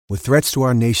With threats to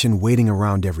our nation waiting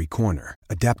around every corner,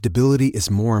 adaptability is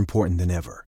more important than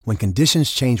ever. When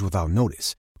conditions change without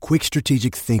notice, quick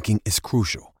strategic thinking is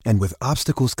crucial. And with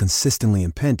obstacles consistently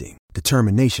impending,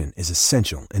 determination is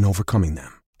essential in overcoming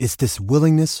them. It's this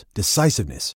willingness,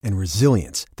 decisiveness, and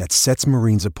resilience that sets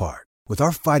Marines apart. With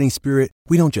our fighting spirit,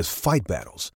 we don't just fight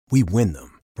battles, we win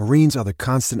them. Marines are the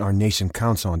constant our nation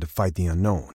counts on to fight the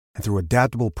unknown. And through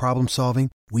adaptable problem solving,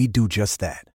 we do just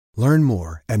that. Learn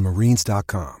more at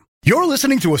marines.com. You're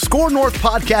listening to a Score North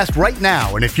podcast right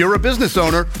now, and if you're a business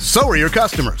owner, so are your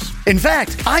customers. In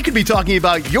fact, I could be talking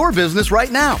about your business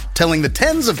right now, telling the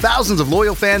tens of thousands of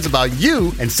loyal fans about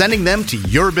you and sending them to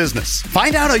your business.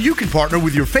 Find out how you can partner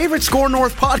with your favorite Score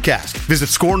North podcast. Visit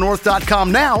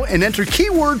scorenorth.com now and enter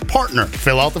keyword partner.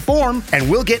 Fill out the form,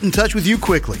 and we'll get in touch with you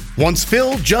quickly. Once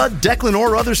Phil, Judd, Declan,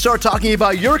 or others start talking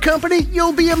about your company,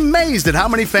 you'll be amazed at how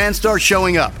many fans start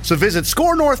showing up. So visit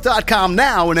scorenorth.com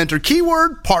now and enter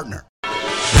keyword partner.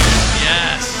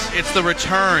 Yes, it's the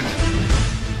return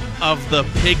of the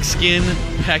pigskin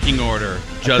pecking order,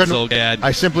 Judd Zulgad.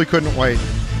 I simply couldn't wait.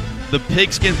 The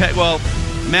pigskin well,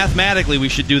 mathematically we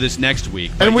should do this next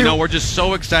week. But, and we're just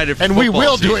so excited for football And we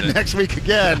will season. do it next week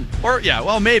again.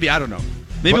 Maybe, I don't know.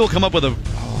 Maybe we'll come up with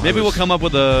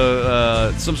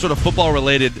some sort of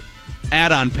football-related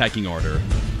add-on pecking order.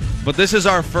 But this is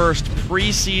our first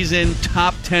preseason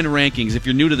top 10 rankings. If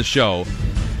you're new to the show,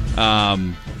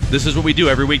 this is what we do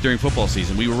every week during football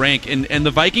season. We rank, and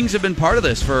the Vikings have been part of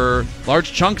this for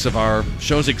large chunks of our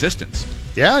show's existence.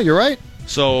 Yeah, you're right.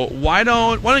 So why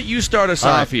don't you start us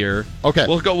off here? Okay.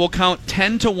 We'll count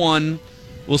 10 to 1.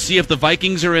 We'll see if the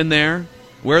Vikings are in there,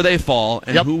 where they fall,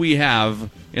 and who we have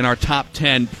in our top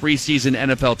 10 preseason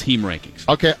NFL team rankings.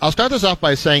 Okay, I'll start this off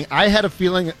by saying I had a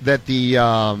feeling that the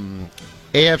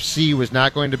AFC was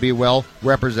not going to be well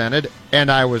represented, and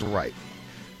I was right.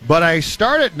 But I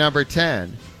start at number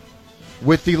 10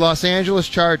 with the Los Angeles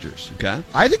Chargers. Okay.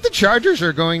 I think the Chargers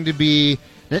are going to be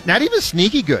not even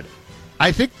sneaky good.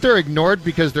 I think they're ignored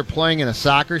because they're playing in a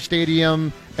soccer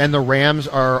stadium and the Rams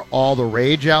are all the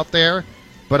rage out there.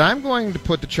 But I'm going to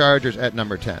put the Chargers at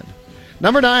number 10.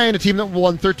 Number 9, a team that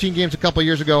won 13 games a couple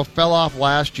years ago, fell off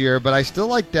last year, but I still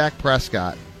like Dak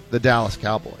Prescott, the Dallas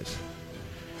Cowboys.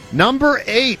 Number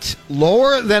 8,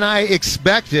 lower than I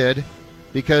expected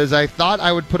because I thought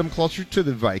I would put them closer to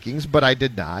the Vikings, but I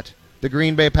did not. The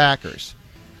Green Bay Packers.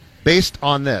 Based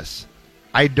on this,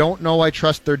 I don't know I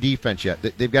trust their defense yet.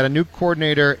 They've got a new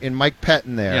coordinator in Mike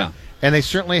Pettin there, and they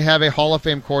certainly have a Hall of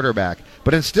Fame quarterback.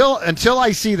 But until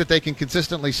I see that they can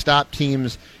consistently stop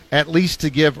teams, at least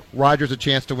to give Rodgers a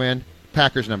chance to win,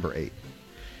 Packers number 8.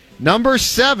 Number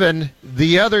 7,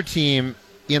 the other team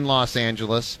in Los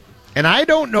Angeles, and I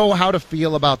don't know how to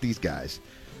feel about these guys.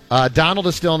 Donald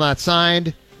is still not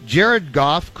signed. Jared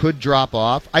Goff could drop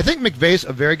off. I think McVay's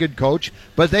a very good coach,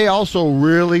 but they also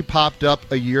really popped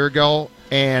up a year ago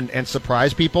and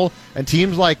surprised people. And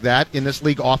teams like that in this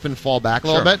league often fall back a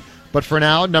little bit. But for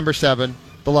now, number 7,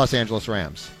 the Los Angeles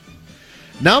Rams.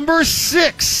 Number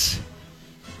 6,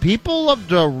 people love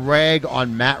to rag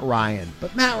on Matt Ryan,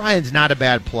 but Matt Ryan's not a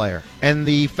bad player. And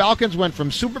the Falcons went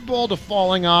from Super Bowl to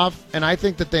falling off, and I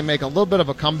think that they make a little bit of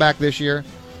a comeback this year.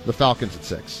 The Falcons at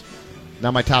 6.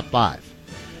 Now my top 5.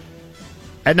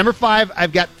 At number 5,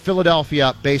 I've got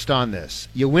Philadelphia based on this.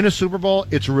 You win a Super Bowl,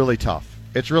 it's really tough.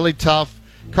 It's really tough.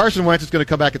 Carson Wentz is going to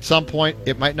come back at some point.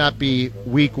 It might not be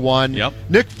week 1. Yep.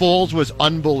 Nick Foles was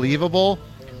unbelievable,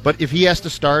 but if he has to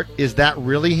start, is that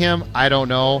really him? I don't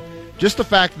know. Just the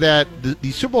fact that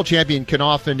the Super Bowl champion can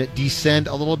often descend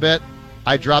a little bit.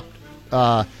 I dropped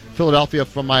Philadelphia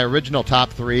from my original top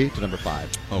 3 to number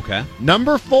 5. Okay.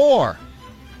 Number 4,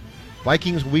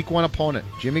 Vikings week 1 opponent,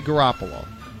 Jimmy Garoppolo,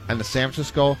 and the San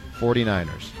Francisco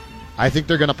 49ers. I think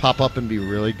they're going to pop up and be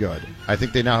really good. I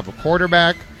think they now have a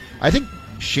quarterback. I think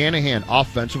Shanahan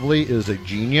offensively is a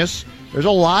genius. There's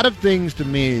a lot of things to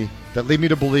me that lead me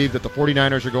to believe that the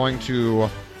 49ers are going to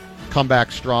come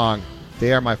back strong.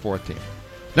 They are my 4th team.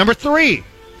 Number 3,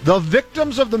 the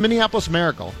victims of the Minneapolis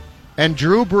Miracle and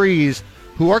Drew Brees,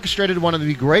 who orchestrated one of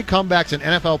the great comebacks in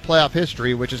NFL playoff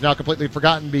history, which is now completely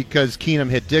forgotten because Keenum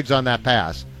hit Diggs on that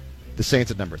pass. The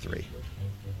Saints at number 3.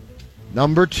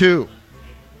 Number 2,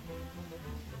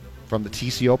 from the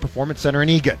TCO Performance Center in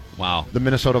Eagan. Wow. The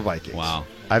Minnesota Vikings. Wow.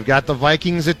 I've got the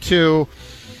Vikings at 2.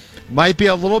 Might be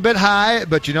a little bit high,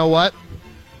 but you know what?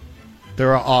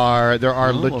 There are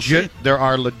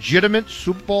legitimate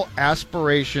Super Bowl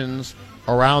aspirations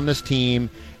around this team,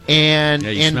 and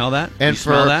you smell that? And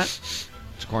smell that?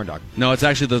 It's a corn dog. No, it's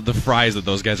actually the fries that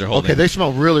those guys are holding. Okay, they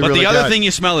smell really, really good. But the other thing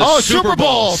you smell is Super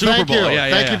Bowl. Super Thank Bowl. you.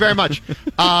 Thank you very much.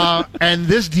 And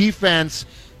this defense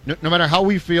no matter how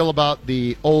we feel about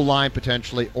the O-line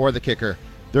potentially or the kicker,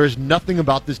 there is nothing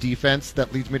about this defense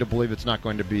that leads me to believe it's not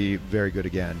going to be very good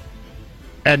again.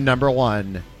 And number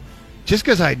one, just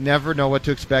because I never know what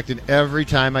to expect, and every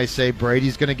time I say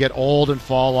Brady's going to get old and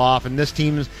fall off, and this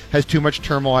team has too much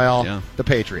turmoil, the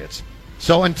Patriots.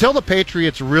 So until the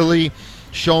Patriots really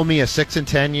show me a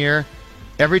 6-10 year,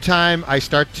 every time I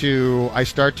start to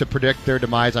predict their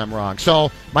demise, I'm wrong.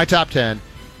 So my top 10: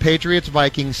 Patriots,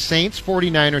 Vikings, Saints,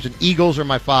 49ers, and Eagles are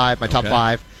my top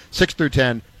 5. 6 through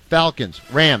 10: Falcons,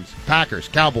 Rams, Packers,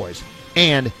 Cowboys,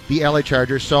 and the LA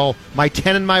Chargers. So my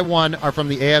 10 and my 1 are from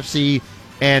the AFC,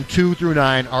 and 2 through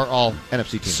 9 are all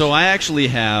NFC teams. So I actually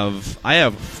have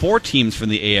 4 teams from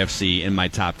the AFC in my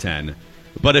top 10.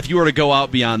 But if you were to go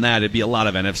out beyond that, it'd be a lot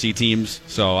of NFC teams.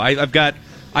 So I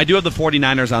do have the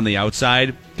 49ers on the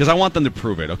outside because I want them to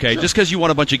prove it, okay? Sure. Just because you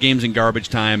won a bunch of games in garbage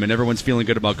time and everyone's feeling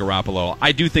good about Garoppolo,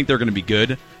 I do think they're going to be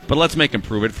good, but let's make them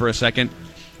prove it for a second.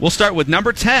 We'll start with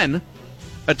number 10,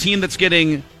 a team that's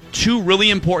getting 2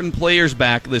 really important players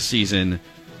back this season.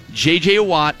 J.J.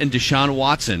 Watt and Deshaun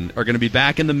Watson are going to be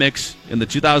back in the mix in the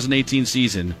 2018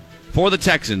 season for the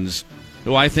Texans,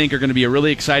 who I think are going to be a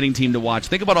really exciting team to watch.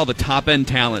 Think about all the top-end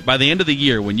talent. By the end of the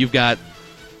year, when you've got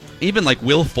even like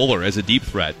Will Fuller as a deep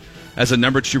threat, as a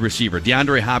number 2 receiver,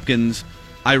 DeAndre Hopkins,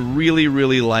 I really,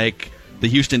 really like the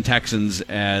Houston Texans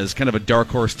as kind of a dark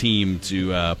horse team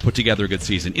to put together a good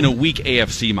season. In a weak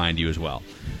AFC, mind you, as well.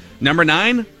 Number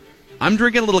 9, I'm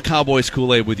drinking a little Cowboys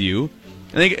Kool-Aid with you.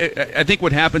 I think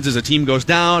what happens is a team goes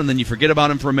down and then you forget about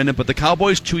them for a minute, but the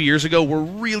Cowboys 2 years ago were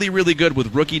really, really good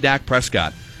with rookie Dak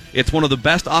Prescott. It's one of the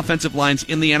best offensive lines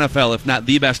in the NFL, if not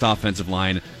the best offensive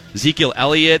line. Ezekiel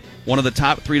Elliott, one of the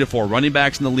top 3 to 4 running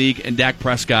backs in the league, and Dak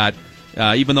Prescott,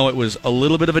 even though it was a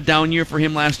little bit of a down year for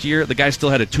him last year, the guy still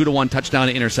had a 2-to-1 touchdown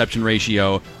to interception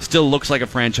ratio, still looks like a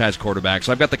franchise quarterback,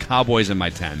 so I've got the Cowboys in my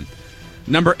 10.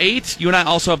 Number 8, you and I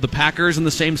also have the Packers in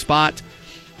the same spot.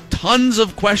 Tons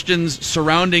of questions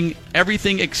surrounding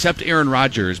everything except Aaron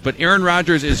Rodgers, but Aaron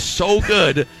Rodgers is so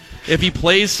good. If he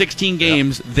plays 16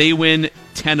 games, they win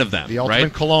 10 of them. The ultimate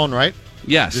right? cologne, right?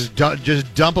 Yes.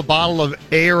 Just dump a bottle of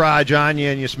A-Rod on you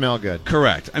and you smell good.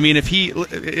 Correct. I mean,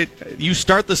 you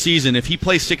start the season, if he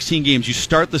plays 16 games, you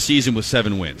start the season with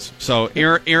 7 wins. So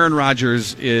Aaron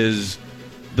Rodgers is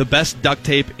the best duct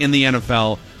tape in the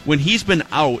NFL. When he's been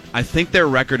out, I think their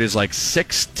record is like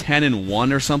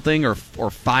 6-10-1 or something, or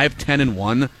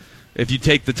 5-10-1. If you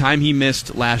take the time he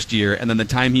missed last year and then the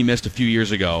time he missed a few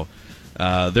years ago,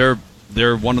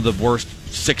 they're one of the worst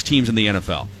 6 teams in the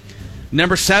NFL.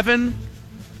 Number 7,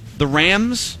 the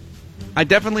Rams. I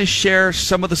definitely share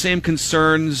some of the same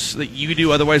concerns that you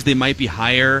do. Otherwise, they might be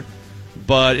higher.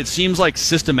 But it seems like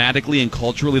systematically and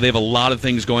culturally, they have a lot of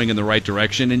things going in the right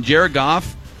direction. And Jared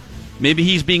Goff, maybe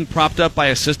he's being propped up by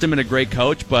a system and a great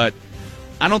coach, but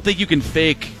I don't think you can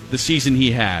fake the season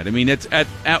he had. I mean, it's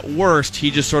at worst,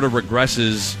 he just sort of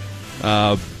regresses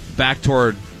back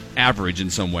toward average in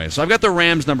some way. So I've got the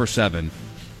Rams number 7.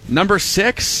 Number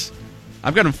 6,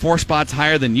 I've got them 4 spots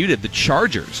higher than you did, the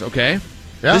Chargers, okay?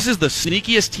 Yeah. This is the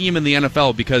sneakiest team in the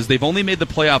NFL because they've only made the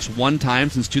playoffs 1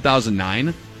 time since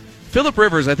 2009. Phillip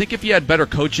Rivers, I think if he had better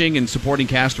coaching and supporting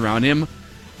cast around him,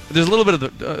 there's a little bit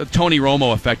of the Tony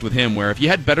Romo effect with him, where if you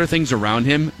had better things around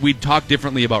him, we'd talk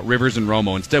differently about Rivers and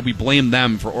Romo. Instead, we blame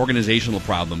them for organizational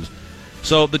problems.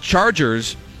 So the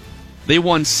Chargers, they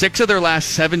won 6 of their last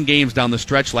 7 games down the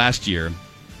stretch last year.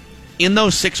 In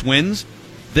those 6 wins,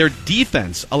 their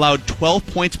defense allowed 12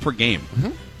 points per game.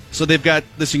 Mm-hmm. So they've got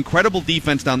this incredible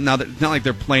defense now. Now that it's not like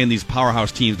they're playing these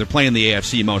powerhouse teams; they're playing the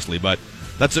AFC mostly. But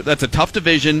that's a tough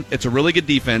division. It's a really good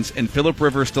defense, and Phillip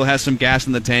Rivers still has some gas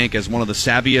in the tank as one of the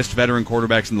savviest veteran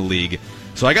quarterbacks in the league.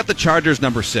 So I got the Chargers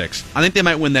number 6. I think they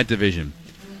might win that division,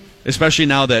 especially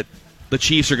now that the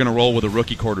Chiefs are going to roll with a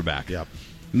rookie quarterback. Yep.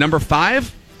 Number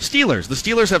 5, Steelers. The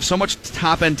Steelers have so much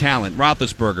top-end talent.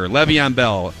 Roethlisberger, Le'Veon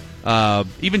Bell,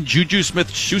 even Juju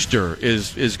Smith-Schuster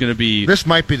is going to be... This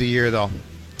might be the year, though.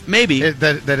 Maybe.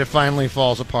 That it finally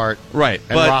falls apart. Right.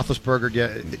 And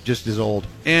Roethlisberger just is old.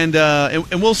 And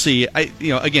we'll see.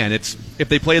 Again, it's if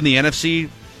they play in the NFC,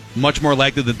 much more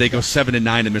likely that they go 7-9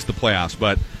 and miss the playoffs.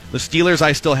 But the Steelers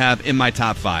I still have in my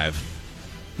top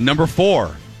 5. Number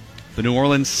 4, the New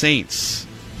Orleans Saints.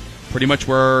 Pretty much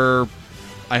where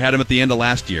I had them at the end of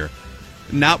last year.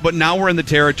 Now we're in the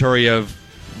territory of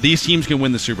these teams can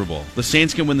win the Super Bowl. The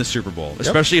Saints can win the Super Bowl,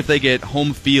 especially if they get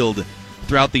home field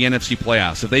throughout the NFC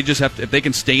playoffs. If they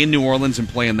can stay in New Orleans and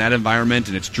play in that environment,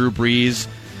 and it's Drew Brees,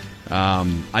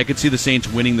 I could see the Saints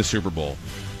winning the Super Bowl.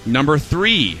 Number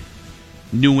 3,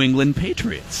 New England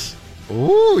Patriots.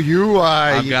 Ooh,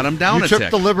 I've got them down. You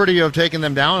took the liberty of taking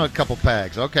them down a couple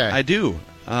pegs. Okay, I do.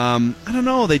 I don't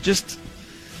know.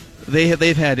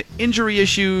 They've had injury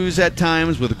issues at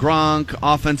times with Gronk,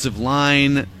 offensive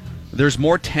line. There's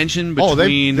more tension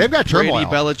between they've got Brady, turmoil.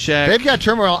 Belichick. They've got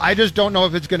turmoil. I just don't know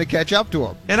if it's going to catch up to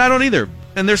them. And I don't either.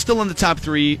 And they're still in the top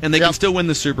 3, and they Yep. can still win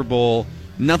the Super Bowl.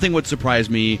 Nothing would surprise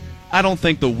me. I don't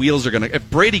think the wheels are going to... If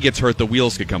Brady gets hurt, the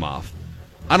wheels could come off.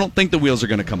 I don't think the wheels are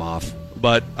going to come off,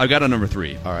 but I've got a number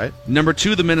 3. All right. Number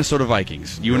 2, the Minnesota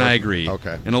Vikings. You and I agree.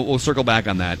 Okay. And we'll circle back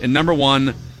on that. And number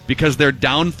 1, because their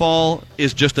downfall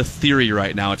is just a theory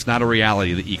right now. It's not a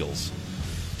reality, the Eagles.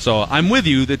 So I'm with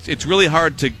you. That it's really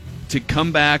hard to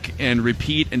come back and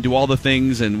repeat and do all the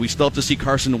things, and we still have to see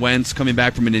Carson Wentz coming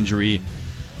back from an injury.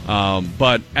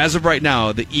 But as of right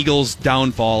now, the Eagles'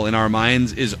 downfall in our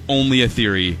minds is only a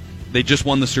theory. They just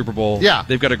won the Super Bowl. Yeah.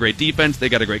 They've got a great defense. They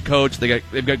got a great coach.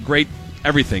 They've got great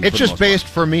everything. It's for the just most part. based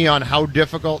for me on how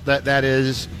difficult that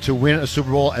is to win a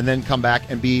Super Bowl and then come back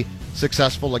and be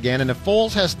successful again. And if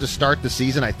Foles has to start the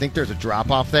season, I think there's a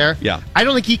drop-off there. Yeah. I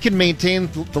don't think he can maintain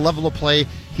the level of play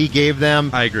he gave them.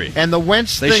 I agree. And the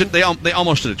Wentz thing... They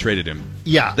almost should have traded him.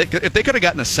 Yeah. If they could have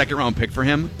gotten a second-round pick for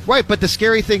him. Right, but the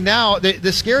scary thing now,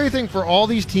 the scary thing for all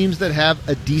these teams that have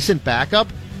a decent backup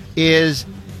is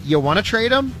you want to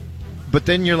trade him, but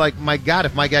then you're like, my God,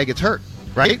 if my guy gets hurt,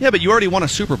 right? Yeah, but you already won a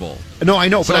Super Bowl. No, I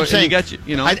know, So, but I'm and saying,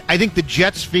 you know. I think the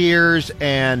Jets' fears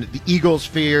and the Eagles'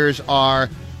 fears are,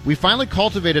 we finally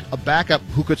cultivated a backup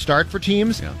who could start for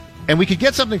teams, Yeah. and we could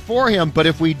get something for him, but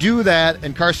if we do that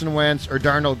and Carson Wentz or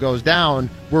Darnold goes down,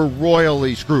 we're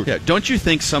royally screwed. Yeah, don't you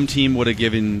think some team would have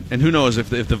given, and who knows if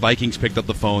the Vikings picked up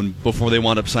the phone before they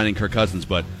wound up signing Kirk Cousins,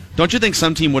 but don't you think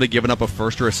some team would have given up a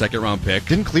first or a second-round pick?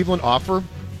 Didn't Cleveland offer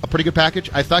a pretty good package?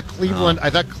 I thought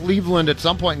Cleveland at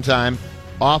some point in time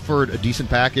offered a decent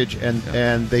package, and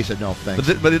they said no,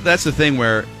 thanks. But that's the thing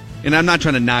where, and I'm not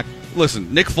trying to knock.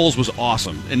 Listen, Nick Foles was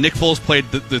awesome, and Nick Foles played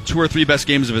the 2 or 3 best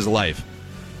games of his life.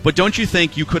 But don't you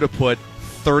think you could have put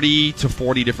 30 to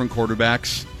 40 different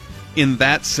quarterbacks in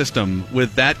that system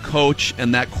with that coach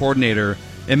and that coordinator,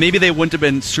 and maybe they wouldn't have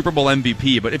been Super Bowl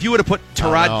MVP, but if you would have put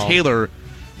Tyrod Taylor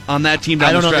on that team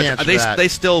down the stretch, they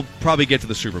still probably get to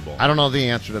the Super Bowl. I don't know the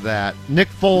answer to that. Nick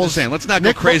Foles. I'm just saying, let's not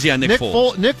go crazy on Nick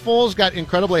Foles. Nick Foles got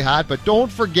incredibly hot, but don't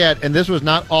forget, and this was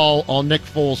not all Nick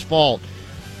Foles' fault.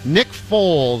 Nick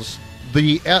Foles,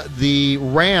 the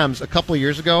Rams a couple of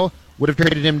years ago would have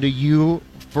traded him to you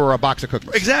for a box of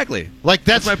cookies. Exactly. Like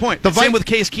that's my point. The Same with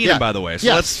Case Keenum, by the way. So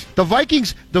yes. The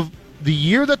Vikings, the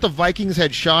year that the Vikings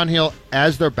had Shaun Hill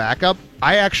as their backup,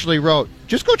 I actually wrote,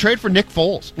 just go trade for Nick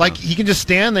Foles. Like he can just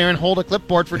stand there and hold a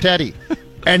clipboard for Teddy.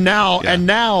 and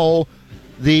now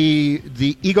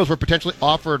the Eagles were potentially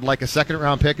offered like a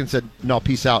second-round pick and said, no,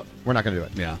 peace out. We're not going to do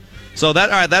it. Yeah. So all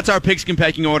right, that's our pigskin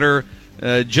packing order.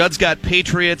 Judd's got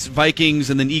Patriots, Vikings,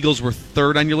 and then Eagles were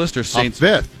third on your list, or Saints?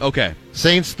 Fifth. Okay.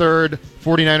 Saints third,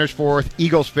 49ers fourth,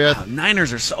 Eagles fifth. Wow,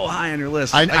 Niners are so high on your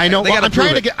list. I know. Well, I'm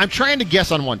trying to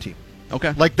guess on one team.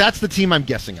 Okay. Like that's the team I'm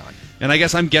guessing on. And I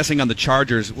guess I'm guessing on the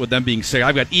Chargers with them being 6.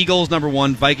 I've got Eagles number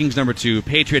 1, Vikings number 2,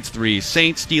 Patriots 3,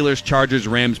 Saints, Steelers, Chargers,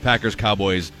 Rams, Packers,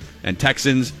 Cowboys, and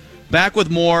Texans. Back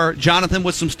with more. Jonathan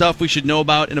with some stuff we should know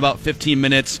about in about 15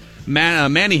 minutes.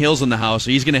 Manny Hill's in the house,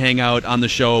 so he's going to hang out on the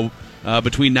show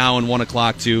between now and 1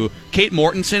 o'clock too. Kate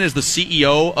Mortensen is the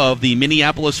CEO of the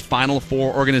Minneapolis Final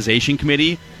Four Organization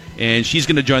Committee, and she's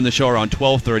going to join the show around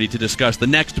 12:30 to discuss the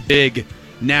next big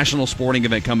national sporting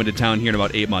event coming to town here in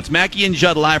about 8 months. Mackie and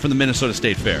Judd live from the Minnesota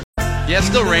State Fair. Yeah, it's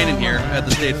still raining here at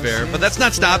the State Fair, but that's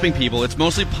not stopping people. It's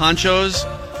mostly ponchos.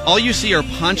 All you see are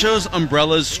ponchos,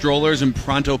 umbrellas, strollers, and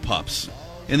pronto pups,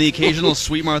 and the occasional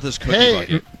Sweet Martha's cookie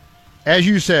bucket. As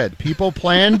you said, people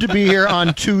plan to be here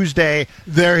on Tuesday.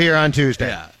 They're here on Tuesday.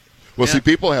 Yeah. Well, see,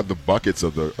 people have the buckets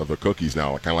of the cookies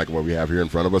now, kind of like what we have here in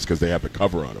front of us, because they have the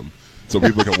cover on them, so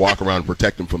people can walk around and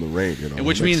protect them from the rain. You know, and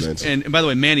which means, and by the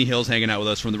way, Manny Hill's hanging out with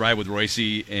us from the Ride with Royce,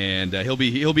 and he'll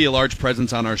be a large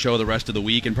presence on our show the rest of the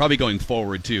week, and probably going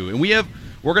forward too. And we're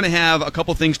going to have a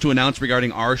couple things to announce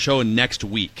regarding our show next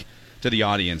week to the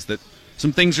audience. That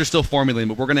some things are still formulating,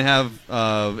 but we're going to have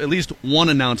at least one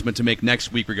announcement to make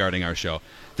next week regarding our show.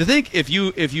 To think if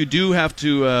you do have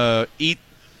to eat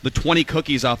the 20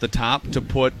 cookies off the top to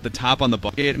put the top on the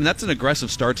bucket, I mean, that's an aggressive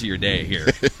start to your day here.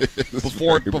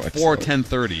 before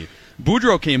 10:30.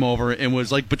 Boudreaux came over and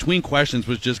was like between questions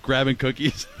was just grabbing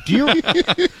cookies. Do you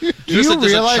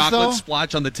realize a chocolate though?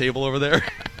 splotch on the table over there?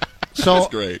 So That's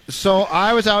great. So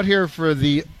I was out here for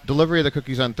the delivery of the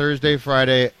cookies on Thursday,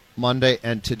 Friday, Monday,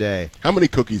 and today. How many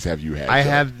cookies have you had? I Joe?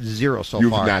 have 0 so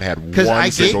You've far. not had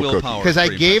one single cookie. Because I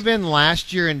gave in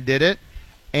last year and did it,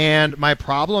 and my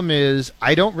problem is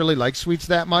I don't really like sweets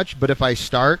that much, but if I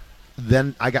start,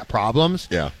 then I got problems.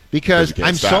 Yeah. Because you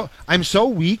can't stop. I'm so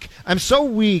weak. I'm so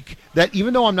weak that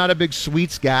even though I'm not a big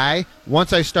sweets guy,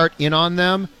 once I start in on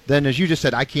them, then as you just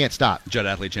said, I can't stop. Judd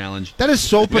Athlete Challenge. That is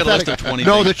so We had a list pathetic. of 20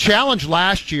 No, things. the challenge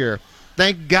last year.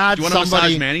 Thank God Do you want to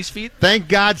somebody. massage Manny's feet? Thank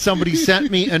God somebody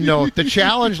sent me a note. The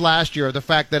challenge last year, the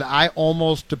fact that I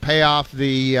almost, to pay off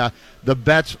the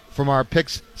bets from our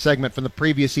picks segment from the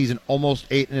previous season, almost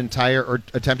ate an entire, or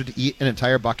attempted to eat an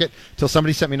entire bucket, till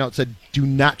somebody sent me a note and said, do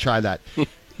not try that.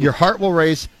 Your heart will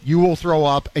race, you will throw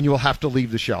up, and you will have to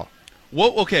leave the show.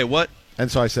 What?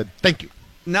 And so I said, thank you.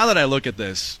 Now that I look at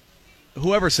this,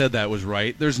 whoever said that was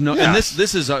right. There's no, Yes. and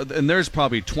this is, and there's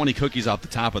probably 20 cookies off the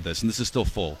top of this, and this is still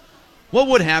full. What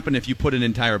would happen if you put an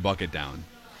entire bucket down?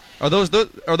 Are those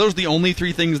the only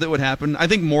three things that would happen? I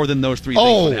think more than those three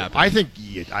things would happen. I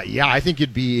think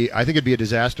it'd be a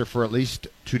disaster for at least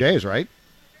 2 days, right?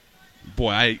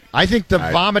 Boy, I think the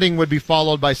vomiting would be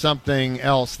followed by something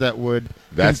else that would.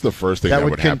 That's the first thing that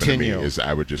would happen continue. to me is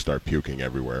I would just start puking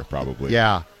everywhere, probably.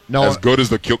 Yeah. No. As good as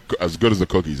the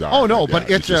cookies are. Oh no, Yeah, but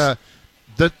it's just-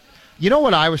 You know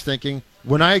what I was thinking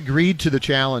when I agreed to the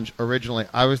challenge originally?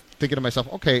 I was thinking to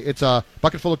myself, okay, it's a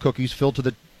bucket full of cookies filled to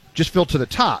the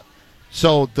top,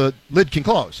 so the lid can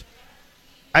close.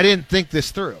 I didn't think this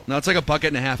through. no, it's like a bucket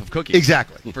and a half of cookies.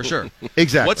 Exactly. For sure.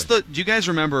 Exactly. Do you guys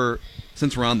remember,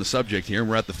 since we're on the subject here and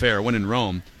we're at the fair, when in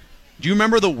Rome, do you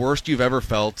remember the worst you've ever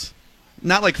felt?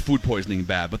 Not like food poisoning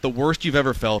bad, but the worst you've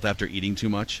ever felt after eating too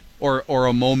much? Or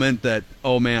a moment that,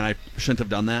 oh man, I shouldn't have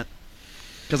done that?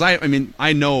 Because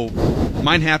I know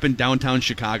mine happened downtown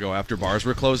Chicago after bars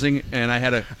were closing, and I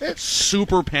had a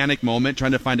super panic moment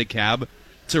trying to find a cab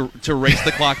to race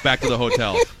the clock back to the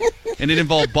hotel. And it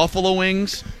involved buffalo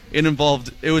wings. I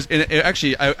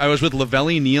was with Lavelle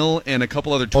Neal and a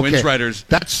couple other Twins riders.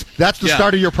 That's the Yeah.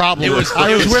 start of your problem. It was-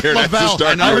 I was with That's the Lavelle.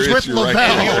 start I of was your with issue right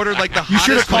Lavelle. And we ordered like the You hottest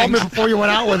should have called me wings. before you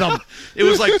went out with him. It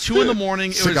was like 2 a.m.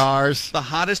 It Cigars. was the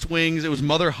hottest wings. It was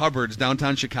Mother Hubbard's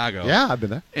downtown Chicago. Yeah, I've been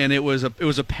there. And it was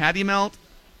a patty melt,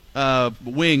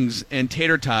 wings and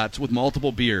tater tots with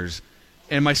multiple beers.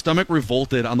 And my stomach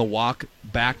revolted on the walk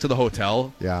back to the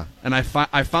hotel. Yeah. And I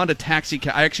found a taxi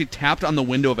cab. I actually tapped on the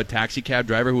window of a taxi cab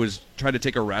driver who was trying to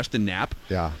take a rest and nap.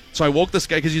 Yeah. So I woke this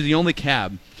guy because he's the only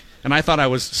cab. And I thought I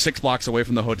was 6 blocks away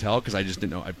from the hotel because I just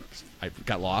didn't know. I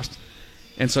got lost.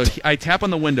 And so I tap on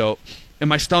the window, and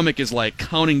my stomach is like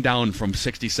counting down from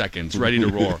 60 seconds, ready to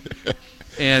roar.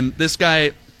 And this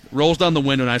guy rolls down the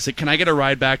window, and I say, "Can I get a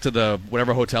ride back to the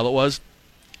whatever hotel it was?"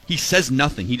 He says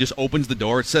nothing. He just opens the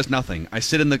door. It says nothing. I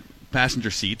sit in the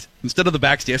passenger seat instead of the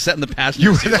back seat. I sat in the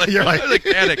passenger seat. You're like- I was like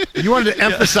panic. You wanted to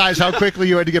emphasize how quickly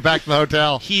you had to get back to the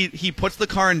hotel. He puts the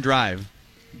car in drive,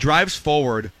 drives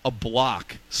forward a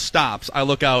block, stops. I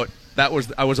look out. I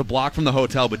was a block from the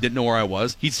hotel, but didn't know where I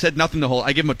was. He said nothing the whole.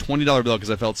 I gave him a $20 bill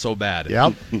because I felt so bad.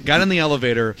 Yep. Got in the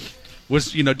elevator,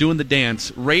 was doing the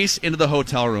dance, race into the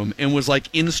hotel room, and was like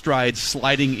in stride,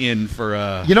 sliding in for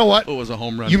a. You know what? It was a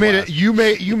home run. You made blast.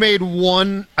 it. You made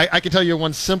one. I can tell you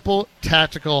one simple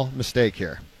tactical mistake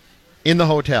here. In the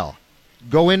hotel,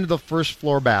 go into the first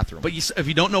floor bathroom. But if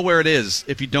you don't know where it is,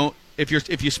 if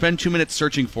you spend 2 minutes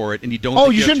searching for it and you don't. Oh,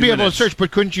 think you have shouldn't 2 be able to minutes, search.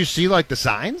 But couldn't you see like the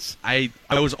signs? I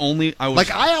was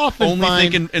Like, I often only find-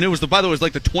 thinking, and it was by the way, it was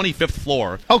like the 25th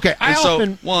floor. Okay, I And so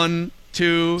often- 1,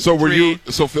 2, So were 3.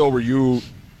 Phil,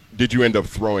 did you end up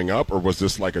throwing up, or was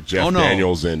this like a Jeff Oh, no.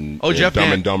 Daniels and Jeff Dumb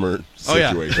Dan- and Dumber Oh, yeah.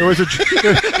 situation?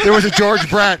 There was a George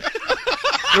Brett.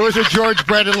 There was a George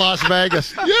Brett in Las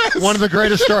Vegas. Yes. One of the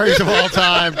greatest stories of all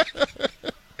time.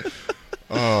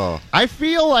 I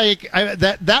feel like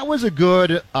that was a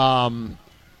good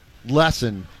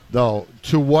lesson, though,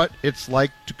 to what it's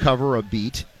like to cover a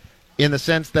beat, in the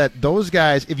sense that those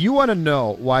guys, if you want to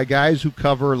know why guys who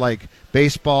cover like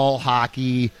baseball,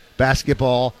 hockey,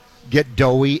 basketball get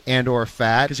doughy and or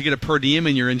fat, Because you get a per diem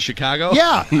and you're in Chicago.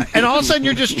 yeah, and all of a sudden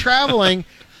you're just traveling,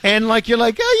 and like you're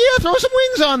like, oh yeah, throw some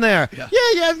wings on there.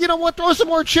 Yeah, you know what? Throw some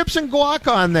more chips and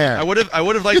guac on there. I would have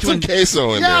liked Get some to.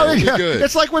 queso in there. Yeah, It'll be good.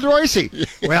 it's like with Royce.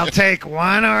 We'll take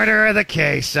one order of the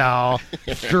queso,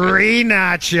 3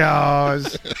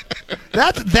 nachos.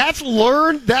 That's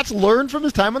learned from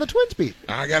his time on the Twins beat.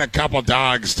 I got a couple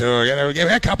dogs too. Give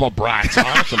me a couple brats. I'll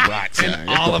have some brats. And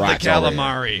all of the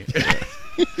calamari.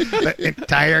 The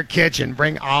entire kitchen,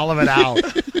 bring all of it out.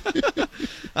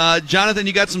 Jonathan,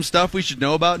 you got some stuff we should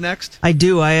know about next? I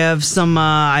do. I have some.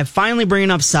 I'm finally bringing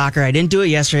up soccer. I didn't do it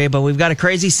yesterday, but we've got a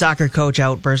crazy soccer coach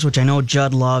outburst, which I know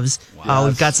Judd loves.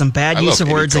 We've got some bad I use love of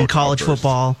any words in coach college outburst.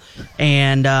 football,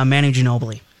 and Manu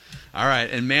Ginobili. All right,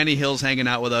 and Manny Hill's hanging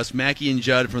out with us. Mackie and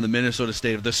Judd from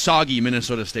the soggy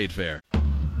Minnesota State Fair.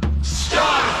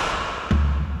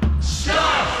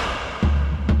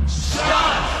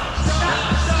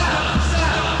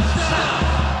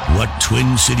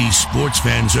 Twin Cities sports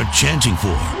fans are chanting for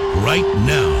right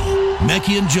now.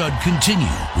 Mackey and Judd continue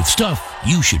with stuff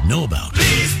you should know about.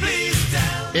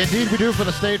 Indeed, we do for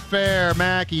the State Fair.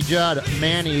 Mackie, Judd,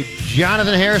 Manny,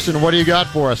 Jonathan Harrison. What do you got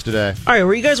for us today? All right,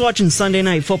 were you guys watching Sunday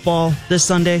Night Football this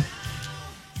Sunday?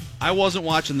 I wasn't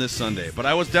watching this Sunday, but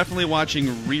I was definitely watching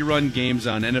rerun games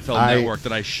on NFL Network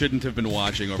that I shouldn't have been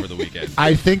watching over the weekend.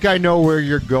 I think I know where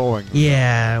you're going.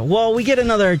 Yeah, well, we get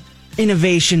another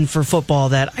innovation for football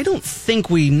that I don't think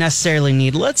we necessarily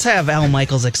need. Let's have Al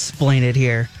Michaels explain it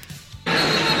here.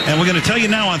 And we're going to tell you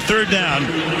now on third down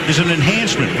is an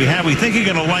enhancement we think you're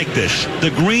going to like this. The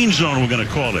green zone, we're going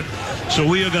to call it. So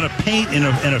we are going to paint, in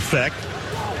effect,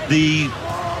 the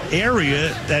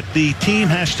area that the team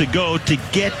has to go to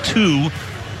get to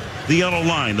the yellow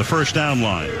line, the first down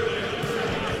line.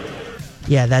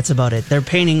 Yeah, that's about it. They're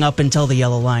painting up until the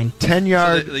yellow line. 10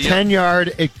 yard, So 10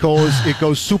 yard, it goes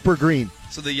super green.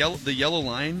 So the yellow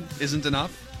line isn't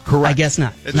enough? Correct. I guess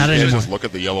not. It's Not just- anymore. Just look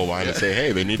at the yellow line and say,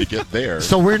 hey, they need to get there.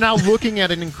 So we're now looking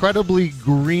at an incredibly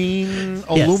green,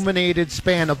 illuminated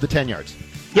span of the 10 yards.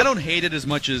 I don't hate it as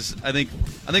much as I think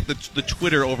the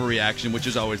Twitter overreaction, which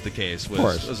is always the case,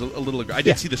 was a little. I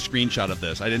did see the screenshot of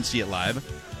this. I didn't see it live.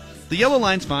 The yellow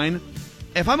line's fine.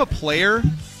 If I'm a player,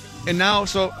 and now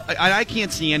I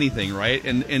can't see anything, right?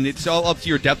 And it's all up to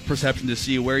your depth perception to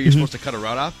see where you're supposed to cut a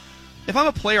route off. If I'm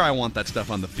a player, I want that stuff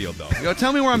on the field, though.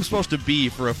 Tell me where I'm supposed to be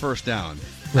for a first down.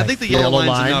 Right. I think the yellow line's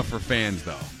line. enough for fans,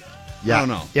 though. Yeah. I don't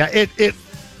know. Yeah,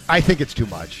 I think it's too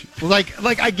much. Like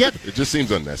I get. It just seems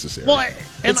unnecessary. Well,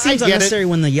 It seems unnecessary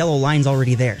when the yellow line's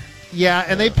already there. Yeah,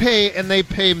 and they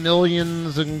pay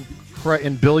millions and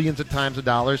billions at times of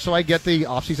dollars. So I get the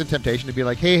offseason temptation to be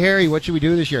like, "Hey Harry, what should we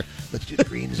do this year? Let's do the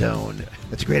green zone.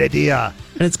 That's a great idea."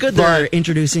 And it's good they're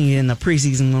introducing it in the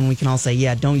preseason when we can all say,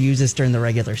 yeah, don't use this during the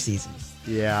regular season.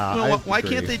 Yeah. Well, why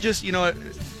can't they just you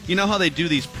know how they do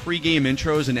these pregame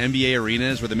intros in NBA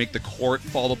arenas where they make the court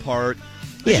fall apart?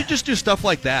 They should just do stuff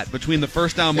like that between the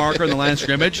first down marker and the line of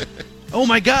scrimmage. Oh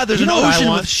my God, there's an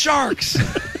ocean with sharks.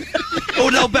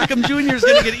 Odell Beckham Jr. is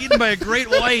going to get eaten by a great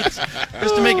white.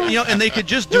 Just to make and they could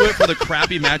just do it for the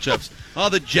crappy matchups. Oh,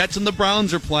 the Jets and the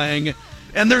Browns are playing,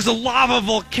 and there's a lava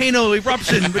volcano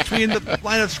eruption between the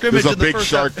line of scrimmage There's a and the big first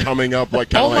shark down. coming up,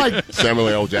 like Samuel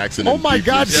L. Jackson. Oh in my Deep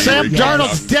God, Blue Sea. Sam Yeah.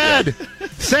 Darnold's dead.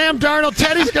 Sam Darnold,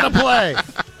 Teddy's going to play.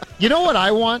 You know what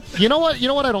I want? You know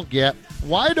what I don't get?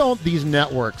 Why don't these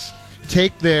networks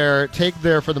take their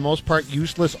for the most part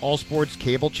useless all sports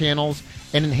cable channels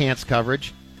and enhance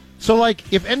coverage? So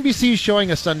like if NBC is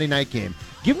showing a Sunday night game,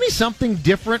 give me something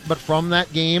different but from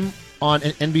that game on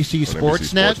an NBC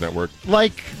Sports Network.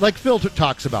 Like Phil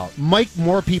talks about. Mic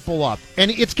more people up. And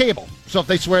it's cable. So if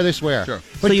they swear, they swear. Sure.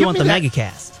 So you want the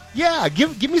megacast. Yeah,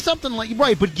 give me something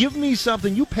but give me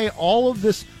something. You pay all of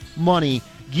this money.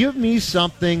 Give me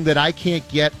something that I can't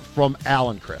get from Al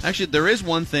and Chris. Actually, there is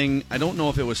one thing. I don't know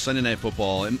if it was Sunday Night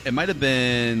Football. It might have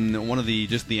been one of the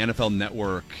NFL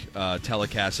Network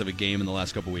telecasts of a game in the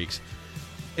last couple weeks.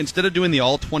 Instead of doing the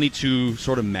all-22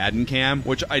 sort of Madden cam,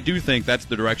 which I do think that's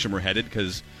the direction we're headed,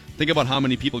 because think about how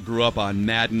many people grew up on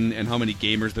Madden and how many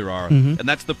gamers there are, and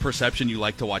that's the perception you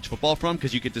like to watch football from,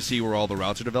 because you get to see where all the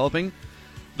routes are developing.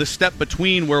 The step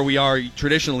between where we are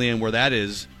traditionally and where that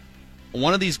is,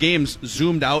 one of these games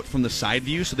zoomed out from the side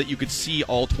view so that you could see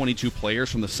all 22 players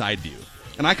from the side view.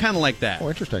 And I kind of like that. Oh,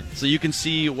 interesting. So you can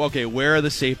see, okay, where are the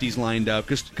safeties lined up?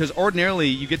 Because ordinarily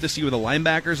you get to see where the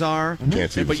linebackers are. Can't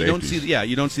see but the you don't safeties. see,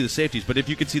 you don't see the safeties. But if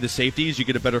you could see the safeties, you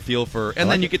get a better feel for. And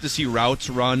then you get to see routes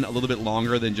run a little bit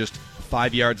longer than just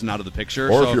 5 yards and out of the picture.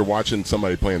 Or so, if you're watching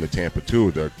somebody playing the Tampa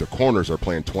 2, the corners are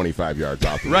playing 25 yards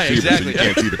out the Right, receiver, exactly. so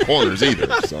you can't see the corners either.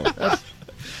 So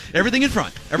everything in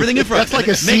front. Everything in front. That's like a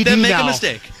Make CD them make now. a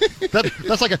mistake.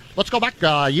 That's like let's go back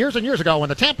years and years ago when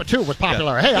the Tampa 2 was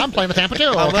popular. Yeah. Hey, I'm playing the Tampa 2.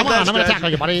 love Come that on, I'm going to strategy. tackle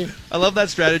you, buddy. I love that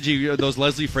strategy. Those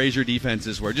Leslie Frazier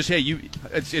defenses where just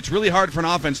it's really hard for an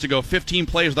offense to go 15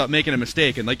 plays without making a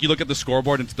mistake. And like you look at the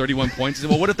scoreboard and it's 31 points. And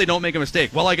say, well, what if they don't make a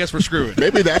mistake? Well, I guess we're screwed.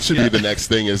 maybe that should be the next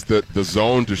thing: is the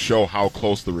zone to show how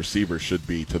close the receiver should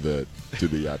be to the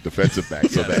defensive back,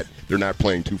 so that they're not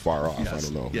playing too far off. Yes. I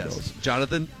don't know. Who knows? Yes,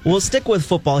 Jonathan. We'll stick with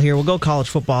football here. We'll go college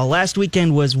football. Last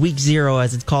weekend was week 0,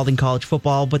 as it's called in college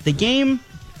football, but the game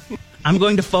I'm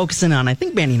going to focus in on, I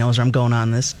think Manny knows where I'm going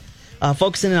on this,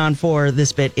 focusing on for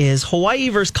this bit is Hawaii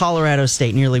versus Colorado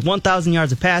State. Nearly 1,000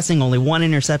 yards of passing, only 1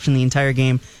 interception the entire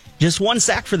game, just 1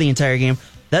 sack for the entire game.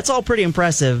 That's all pretty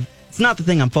impressive. It's not the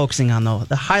thing I'm focusing on, though.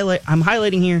 The highlight I'm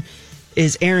highlighting here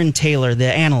is Aaron Taylor, the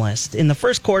analyst. In the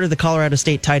first quarter, the Colorado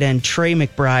State tight end, Trey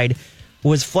McBride,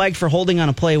 was flagged for holding on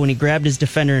a play when he grabbed his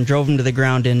defender and drove him to the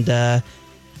ground. And,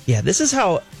 this is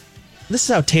how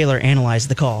Taylor analyzed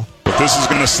the call. If this is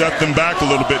going to set them back a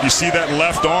little bit. You see that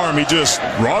left arm, he just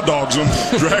raw dogs him,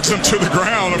 drags him to the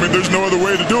ground. I mean, there's no other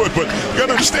way to do it. But you got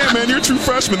to understand, man, you're a true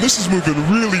freshman. This is moving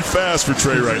really fast for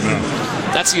Trey right now.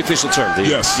 That's the official term.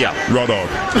 Yes. Yeah. Raw dog.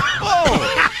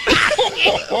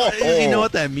 Does he know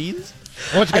what that means?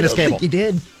 Once again, it's cable. You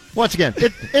did. Once again,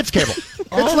 it's cable.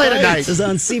 It's late at night. This is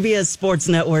on CBS Sports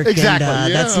Network. Exactly.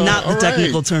 And, that's not the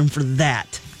technical term for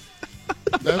that.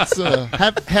 That's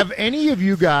Have any of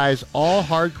you guys, all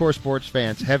hardcore sports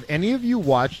fans, have any of you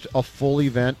watched a full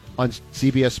event on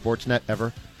CBS Sportsnet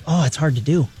ever? Oh, it's hard to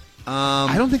do.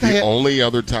 I don't think the only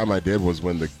other time I did was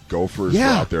when the Gophers were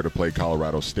out there to play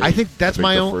Colorado State. I think that's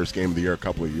my own first game of the year a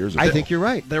couple of years ago. I think you're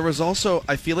right. There was also,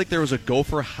 I feel like there was a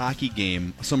Gopher hockey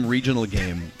game, some regional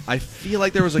game. I feel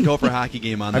like there was a Gopher hockey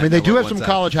game on that. I mean, they do have network some once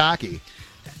college hockey.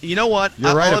 You know what?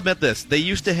 You're right. I'll admit this. They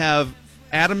used to have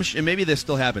and maybe this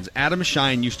still happens. Adam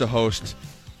Shine used to host.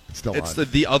 It's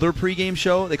the other pregame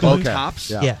show. They call it Tops.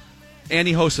 Yeah. And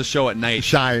he hosts a show at night.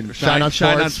 Shine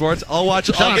on Sports. I'll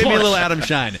watch. I'll give me a little Adam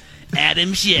Shine.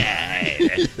 Adam Shine.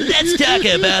 Let's talk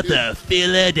about the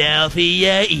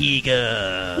Philadelphia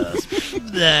Eagles.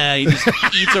 He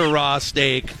just eats a raw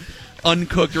steak,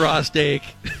 uncooked raw steak.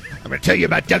 I'm going to tell you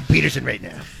about Doug Peterson right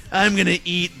now. I'm going to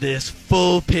eat this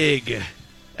full pig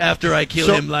after I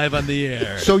kill him live on the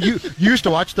air. So you used to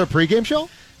watch the pregame show?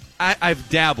 I've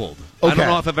dabbled. Okay. I don't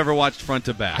know if I've ever watched front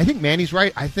to back. I think Manny's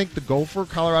right. I think the Gopher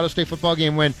Colorado State football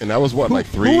game went. And that was what, like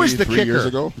who was the 3 kicker? years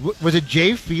ago? Was it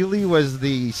Jay Feely? Was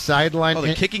the sideline?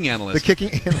 The kicking analyst. The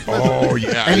kicking analyst. Oh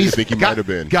yeah, and I think he might have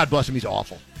been. God bless him. He's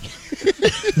awful.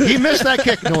 He missed that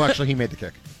kick. No, actually, he made the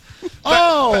kick.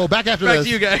 Back after back this.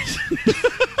 to you guys.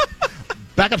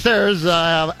 Back upstairs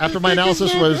after my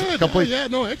analysis was complete. Yeah,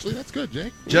 no, actually, that's good,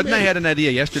 Jake. Judd and I had an idea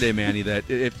yesterday, Manny, that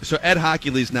so Ed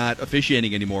Hockley's not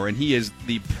officiating anymore, and he is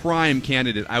the prime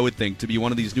candidate, I would think, to be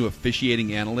one of these new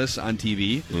officiating analysts on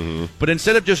TV. Mm-hmm. But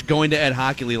instead of just going to Ed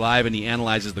Hockley live and he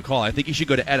analyzes the call, I think he should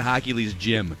go to Ed Hockley's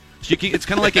gym. So it's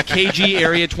kind of like a KG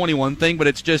Area 21 thing, but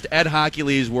it's just Ed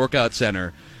Hockley's workout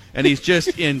center. And he's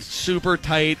just in super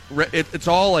tight. It's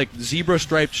all like zebra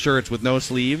striped shirts with no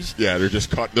sleeves. Yeah, they're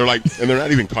just cut. They're like, and they're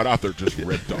not even cut off. They're just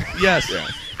ripped off. Yes. Yeah.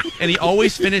 And he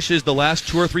always finishes the last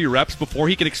 2 or 3 reps before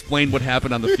he can explain what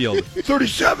happened on the field.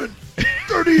 37,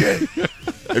 38.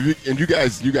 And you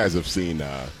guys have seen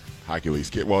Hockley's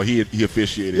kid. Well, he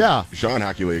officiated. Yeah. Sean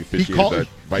Hockley officiated that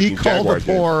He Vikings called Jaguars it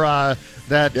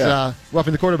for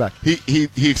roughing the quarterback.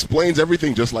 He explains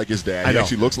everything just like his dad. I He know.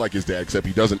 actually looks like his dad, except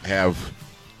he doesn't have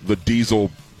the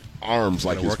diesel arms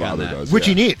like his work on father that. does. Which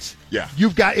he needs. Yeah.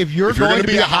 You've got if you're going to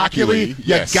be a hockey league,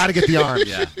 yes. you got to get the arms.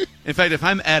 Yeah. In fact, if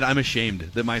I'm Ed, I'm ashamed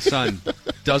that my son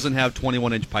doesn't have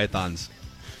 21-inch pythons.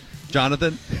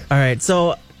 Jonathan? All right,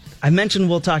 so I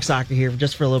mentioned we'll talk soccer here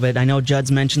just for a little bit. I know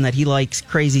Judd's mentioned that he likes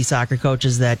crazy soccer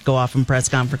coaches that go off in press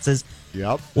conferences.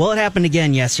 Yep. Well, it happened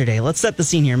again yesterday. Let's set the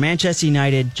scene here. Manchester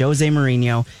United, Jose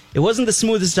Mourinho. It wasn't the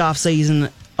smoothest off seasons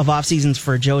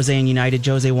for Jose and United.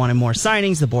 Jose wanted more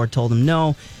signings. The board told him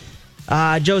no.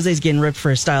 Jose's getting ripped for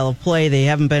his style of play. They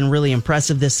haven't been really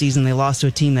impressive this season. They lost to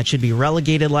a team that should be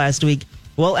relegated last week.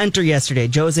 Well, enter yesterday.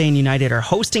 Jose and United are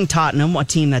hosting Tottenham, a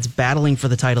team that's battling for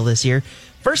the title this year.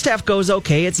 First half goes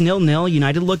okay. It's 0-0.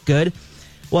 United look good.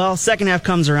 Well, second half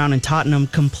comes around and Tottenham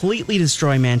completely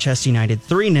destroy Manchester United.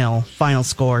 3-0 final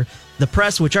score. The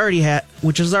press, which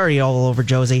is already all over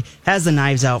Jose, has the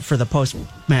knives out for the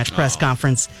post-match press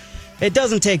conference. It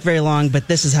doesn't take very long, but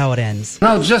this is how it ends.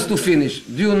 Now, just to finish,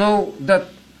 do you know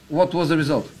what was the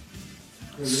result?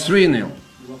 3-0.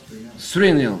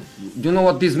 3-0. Do you know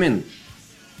what this means?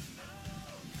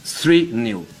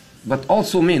 3-0. But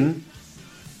also mean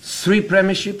 3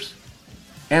 premierships,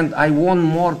 and I won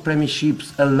more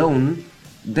premierships alone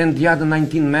than the other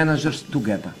 19 managers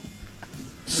together.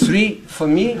 3 for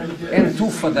me and 2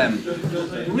 for them.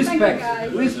 Respect,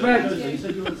 man. Respect.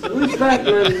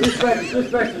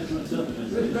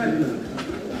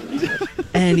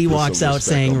 And he walks out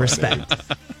saying respect.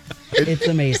 It's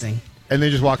amazing. And then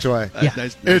he just walks away. Yeah.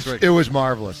 Nice It was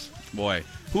marvelous. Boy,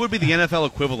 who would be the NFL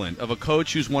equivalent of a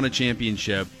coach who's won a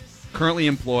championship, currently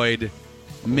employed,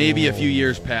 maybe a few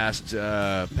years past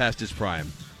his prime?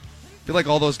 I feel like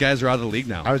all those guys are out of the league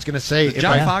now. I was going to say, Did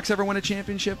John Fox ever win a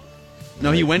championship?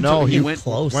 No, he went No, to he went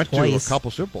close went twice. to a couple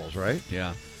Super Bowls, right?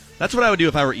 Yeah. That's what I would do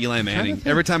if I were Eli Manning.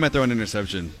 Every time I throw an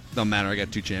interception, doesn't matter. I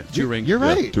got 2 rings. You're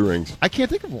right. Yeah, 2 rings. I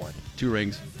can't think of one. 2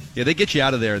 rings. Yeah, they get you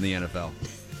out of there in the NFL.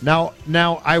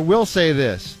 Now I will say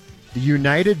this. The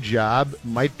United job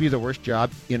might be the worst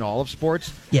job in all of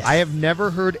sports. Yes. I have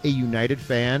never heard a United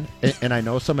fan, and I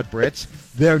know some at Brits,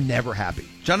 they're never happy.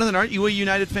 Jonathan, aren't you a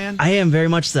United fan? I am very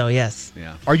much so, yes.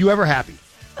 Yeah. Are you ever happy?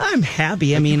 I'm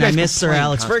happy. I mean, I miss Sir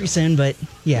Alex Ferguson, but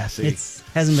it hasn't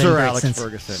been Sir great Alex since.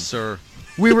 Ferguson. Sir.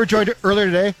 We were joined earlier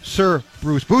today, Sir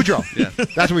Bruce Boudreau. Yeah.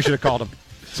 That's what we should have called him.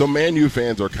 So Man U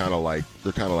fans are kind of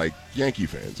like Yankee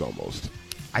fans almost.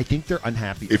 I think they're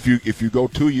unhappy. If you go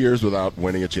 2 years without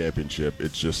winning a championship,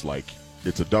 it's just like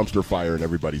it's a dumpster fire and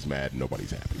everybody's mad and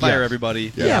nobody's happy. Fire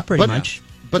everybody. Yeah, pretty much.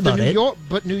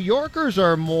 But New Yorkers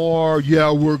are more.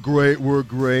 Yeah, we're great. We're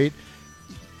great.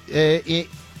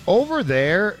 Over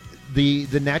there, the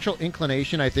natural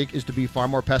inclination, I think, is to be far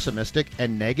more pessimistic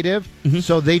and negative.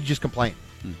 So they just complain.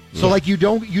 So like you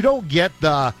don't get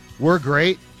the we're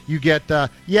great. You get the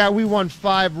we won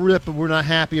 5 rip, but we're not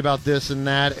happy about this and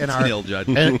that. And it's nil, Judd.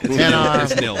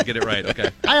 It's nil. Get it right.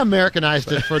 Okay. I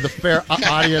Americanized it for the fair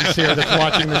audience here that's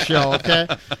watching the show. Okay.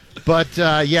 But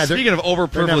speaking of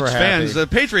overprivileged fans, the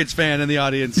Patriots fan in the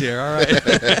audience here. All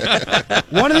right.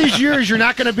 One of these years, you're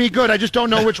not going to be good. I just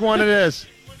don't know which one it is.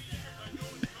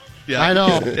 Yeah, I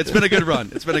know. It's been a good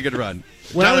run.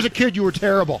 When I was a kid, you were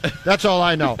terrible. That's all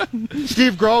I know.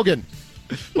 Steve Grogan.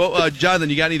 Well, Jonathan,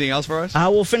 you got anything else for us?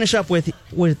 We'll finish up with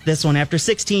this one. After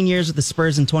 16 years with the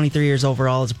Spurs and 23 years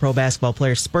overall as a pro basketball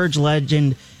player, Spurs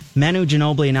legend Manu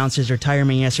Ginobili announced his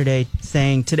retirement yesterday,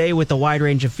 saying, "Today, with a wide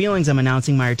range of feelings, I'm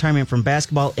announcing my retirement from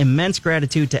basketball. Immense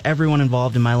gratitude to everyone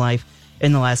involved in my life.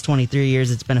 In the last 23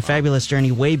 years, it's been a fabulous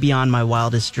journey way beyond my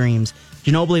wildest dreams."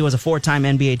 Ginobili was a 4-time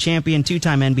NBA champion,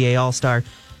 2-time NBA All-Star,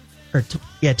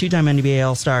 two-time NBA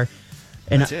All-Star,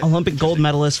 an Olympic gold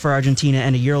medalist for Argentina,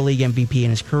 and a EuroLeague MVP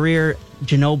in his career.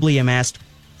 Ginobili amassed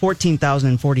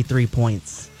 14,043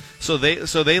 points. So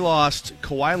they lost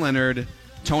Kawhi Leonard,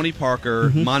 Tony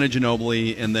Parker, Manu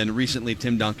Ginobili, and then recently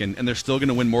Tim Duncan, and they're still going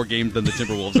to win more games than the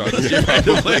Timberwolves are this year.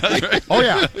 Right? Oh,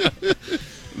 yeah.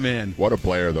 Man. What a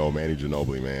player, though, Manu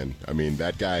Ginobili, man. I mean,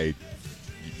 that guy,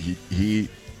 he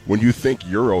when you think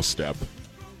Euro step,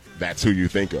 that's who you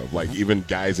think of. Like, even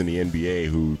guys in the NBA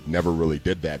who never really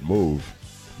did that move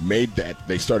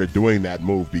they started doing that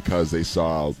move because they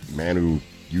saw Manu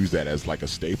use that as like a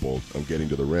staple of getting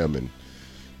to the rim, and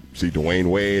see Dwayne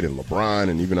Wade and LeBron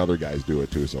and even other guys do it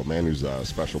too. So Manu's a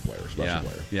special player.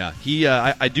 Yeah. He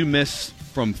I do miss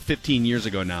from 15 years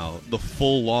ago now the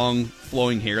full long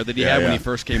flowing hair that he had when he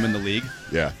first came in the league.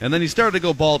 Yeah. And then he started to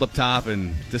go bald up top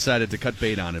and decided to cut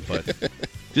bait on it. But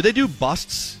do they do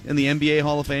busts in the NBA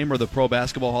Hall of Fame or the Pro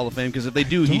Basketball Hall of Fame? Because if they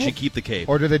do, he should keep the cape.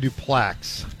 Or do they do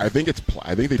plaques? I think it's.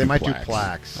 I think they might plaques. do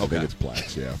plaques. I think it's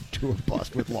plaques. Yeah. Do a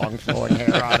bust with long flowing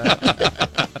hair on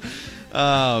it.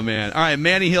 Oh, man. All right,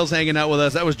 Manny Hill's hanging out with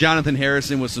us. That was Jonathan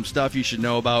Harrison with some stuff you should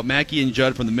know about. Mackey and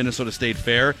Judd from the Minnesota State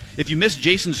Fair. If you missed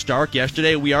Jason Stark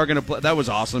yesterday, we are going to play. That was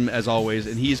awesome, as always,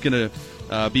 and he's going to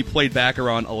be played back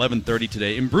around 11:30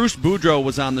 today. And Bruce Boudreau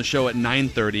was on the show at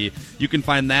 9:30. You can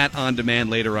find that on demand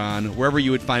later on. Wherever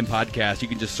you would find podcasts, you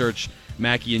can just search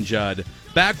Mackey and Judd.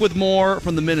 Back with more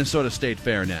from the Minnesota State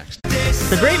Fair next.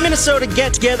 The Great Minnesota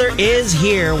Get-Together is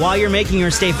here. While you're making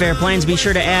your State Fair plans, be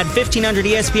sure to add 1500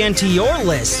 ESPN to your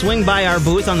list. Swing by our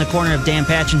booth on the corner of Dan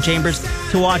Patch and Chambers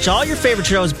to watch all your favorite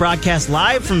shows broadcast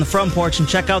live from the front porch and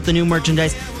check out the new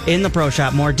merchandise in the Pro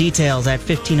Shop. More details at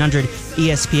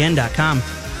 1500ESPN.com.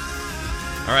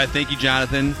 All right, thank you,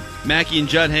 Jonathan. Mackey and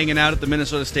Judd hanging out at the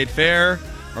Minnesota State Fair.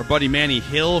 Our buddy Manny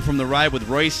Hill from the Ride with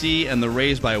Royce and the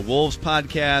Raised by Wolves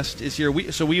podcast is here.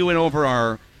 We went over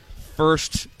our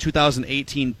first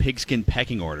 2018 Pigskin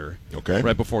pecking order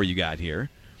right before you got here.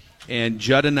 And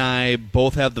Judd and I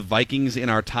both have the Vikings in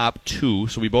our top 2,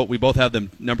 so we both have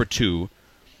them number 2.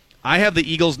 I have the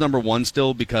Eagles number 1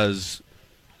 still because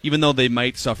even though they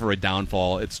might suffer a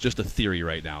downfall, it's just a theory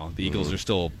right now. The Eagles are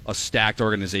still a stacked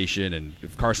organization, and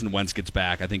if Carson Wentz gets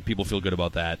back, I think people feel good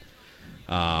about that.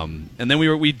 And then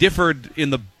we differed in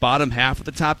the bottom half of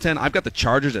the top 10. I've got the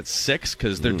Chargers at 6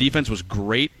 because their defense was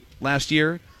great last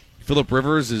year. Phillip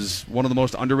Rivers is one of the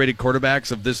most underrated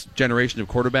quarterbacks of this generation of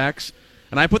quarterbacks.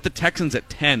 And I put the Texans at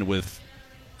 10 with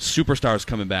superstars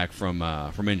coming back from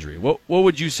injury. What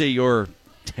would you say your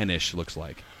 10-ish looks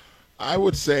like? I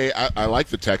would say I like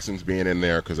the Texans being in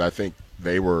there because I think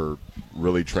they were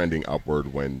really trending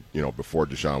upward when, before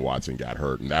Deshaun Watson got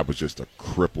hurt, and that was just a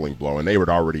crippling blow. And they were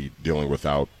already dealing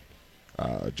without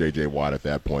J.J. Watt at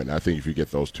that point. And I think if you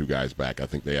get those two guys back, I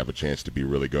think they have a chance to be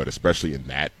really good, especially in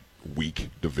that weak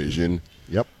division.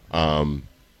 Yep.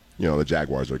 The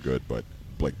Jaguars are good, but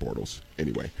Blake Bortles.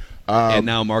 Anyway. And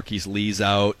now Marquise Lee's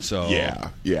out. So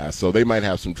Yeah. So they might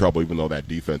have some trouble, even though that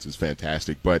defense is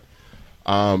fantastic. But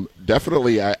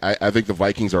definitely, I think the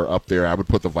Vikings are up there. I would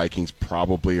put the Vikings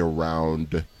probably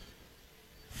around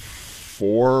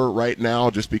 4 right now,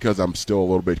 just because I'm still a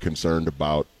little bit concerned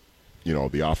about,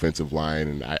 the offensive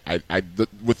line. And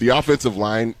with the offensive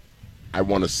line, I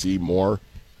want to see more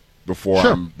before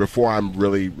Sure. I'm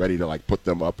really ready to like put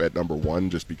them up at number 1,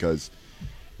 just because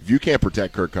if you can't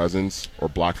protect Kirk Cousins or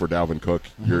block for Dalvin Cook,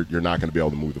 you're not going to be able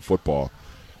to move the football.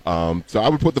 So I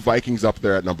would put the Vikings up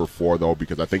there at number 4, though,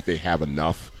 because I think they have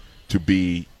enough to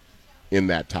be in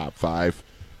that top 5.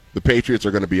 The Patriots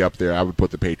are going to be up there. I would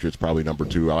put the Patriots probably number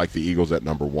 2. I like the Eagles at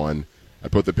number 1.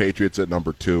 I'd put the Patriots at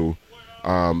number 2.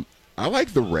 I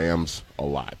like the Rams a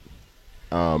lot.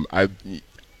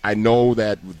 I know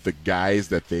that with the guys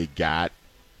that they got,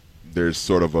 there's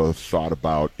sort of a thought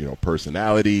about,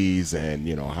 personalities and,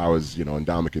 how is,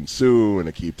 Ndamukong Suh and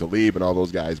Aqib Talib and all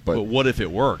those guys. But what if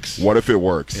it works? What if it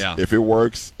works? Yeah. If it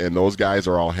works and those guys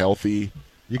are all healthy.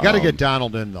 You got to get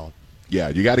Donald in, though. Yeah,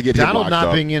 you got to get him Donald locked not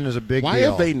up. being in is a big Why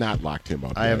deal. have they not locked him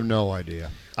up? I yet? have no idea.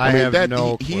 I mean, have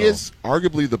no clue. He is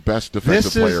arguably the best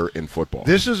defensive player in football.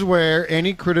 This is where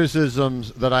any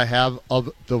criticisms that I have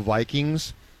of the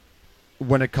Vikings,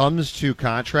 when it comes to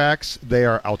contracts, they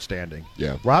are outstanding.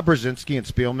 Yeah. Rob Brzezinski and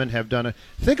Spielman have done it.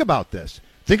 Think about this.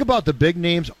 Think about the big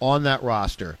names on that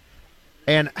roster.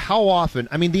 And how often,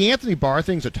 the Anthony Barr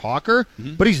thing's a talker,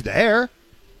 but he's there.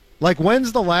 Like,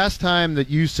 when's the last time that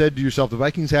you said to yourself, the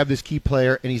Vikings have this key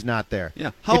player and he's not there? Yeah.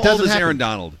 How old is Aaron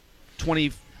Donald?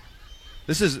 20.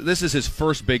 This is his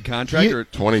first big contract? Or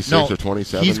 26 or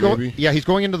 27, maybe? Yeah, he's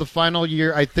going into the final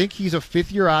year. I think he's a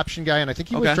fifth-year option guy, and I think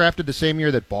he was drafted the same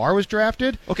year that Barr was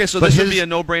drafted. Okay, so this would be a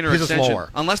no-brainer extension.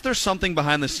 Unless there's something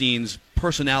behind the scenes,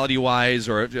 personality-wise,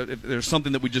 or if there's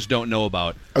something that we just don't know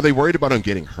about. Are they worried about him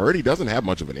getting hurt? He doesn't have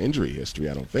much of an injury history,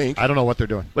 I don't think. I don't know what they're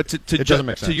doing. But it doesn't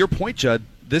make sense. To your point, Judd,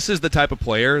 this is the type of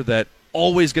player that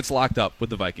always gets locked up with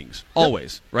the Vikings.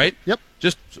 Always, right? Yep.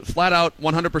 Just flat out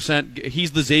 100%.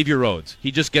 He's the Xavier Rhodes.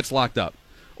 He just gets locked up.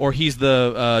 Or he's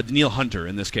the Daniil Hunter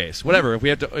in this case. Whatever. If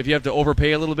you have to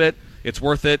overpay a little bit, it's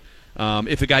worth it.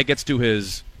 If a guy gets to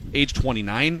his age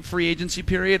 29 free agency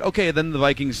period, okay, then the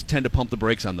Vikings tend to pump the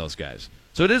brakes on those guys.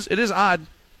 So it is odd,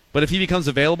 but if he becomes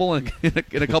available in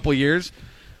a couple of years,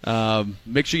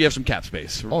 make sure you have some cap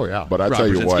space. Oh yeah. But I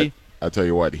tell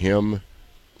you what, him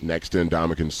next to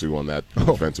Ndamukong Suh on that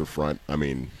defensive front,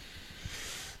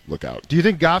 look out. Do you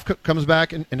think Goff comes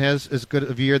back and has as good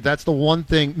of a year? That's the one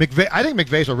thing. I think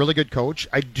McVay's a really good coach.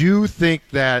 I do think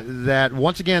that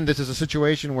once again, this is a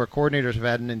situation where coordinators have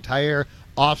had an entire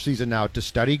offseason now to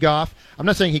study Goff. I'm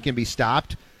not saying he can be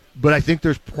stopped, but I think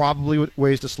there's probably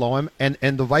ways to slow him. And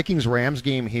the Vikings-Rams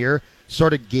game here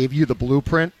sort of gave you the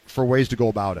blueprint for ways to go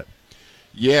about it.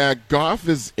 Yeah, Goff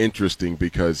is interesting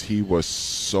because he was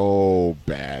so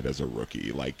bad as a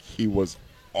rookie. Like, he was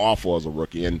awful as a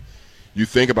rookie. And you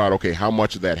think about, okay, how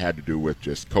much of that had to do with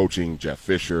just coaching, Jeff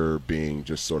Fisher being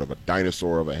just sort of a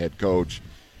dinosaur of a head coach,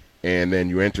 and then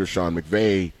you enter Sean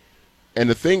McVay. And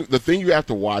the thing you have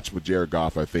to watch with Jared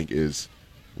Goff, I think, is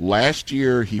last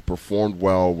year he performed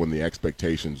well when the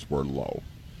expectations were low.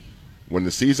 When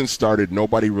the season started,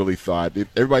 nobody really thought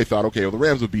 – everybody thought, okay, well, the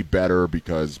Rams would be better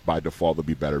because by default they'll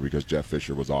be better because Jeff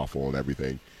Fisher was awful and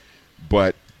everything.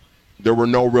 But there were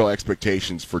no real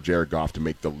expectations for Jared Goff to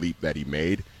make the leap that he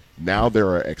made. Now there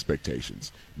are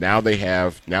expectations. Now they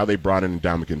brought in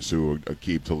Ndamukong Suh,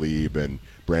 Aqib Talib, and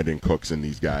Brandon Cooks and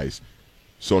these guys.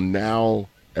 So now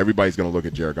everybody's going to look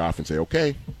at Jared Goff and say,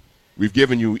 okay, we've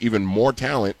given you even more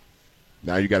talent.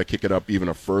 Now you got to kick it up even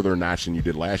a further notch than you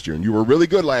did last year. And you were really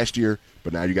good last year,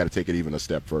 but now you got to take it even a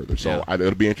step further. So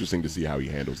it'll be interesting to see how he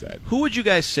handles that. Who would you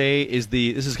guys say is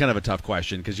this is kind of a tough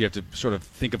question because you have to sort of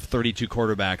think of 32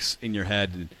 quarterbacks in your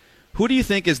head. Who do you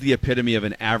think is the epitome of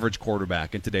an average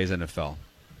quarterback in today's NFL?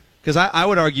 Because I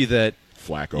would argue that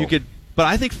Flacco. You could, but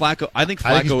I think Flacco. I think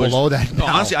he's below is that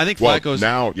now. Honestly, I think Flacco's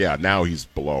now he's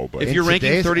below. But if you're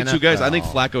ranking 32 guys, I think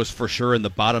NFL. Flacco's for sure in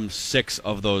the bottom 6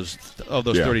 of those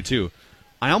 32.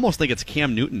 I almost think it's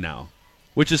Cam Newton now,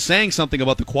 which is saying something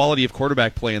about the quality of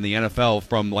quarterback play in the NFL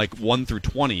from like 1 through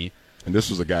 20. And this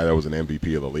was a guy that was an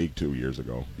MVP of the league 2 years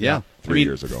ago. Yeah, 3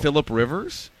 years ago. Phillip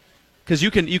Rivers, because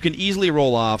you can easily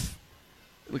roll off.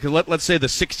 Let's say the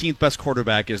 16th best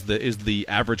quarterback is the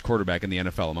average quarterback in the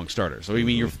NFL among starters. So I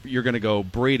mean you're going to go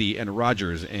Brady and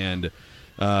Rodgers and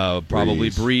probably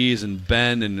Breeze and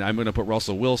Ben, and I'm going to put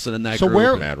Russell Wilson in that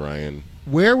group. Matt Ryan.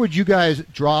 Where would you guys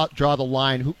draw the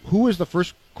line? Who is the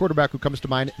first quarterback who comes to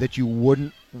mind that you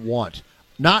wouldn't want?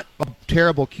 Not a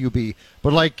terrible QB,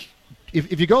 but like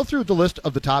if you go through the list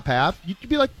of the top half, you'd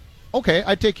be like, okay,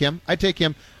 I'd take him.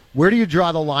 Where do you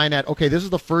draw the line at? Okay, this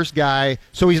is the first guy,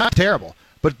 so he's not terrible,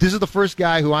 but this is the first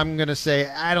guy who I'm going to say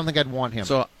I don't think I'd want him.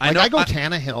 So I go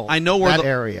Tannehill. I know where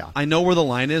area. I know where the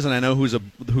line is, and I know who's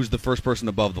the first person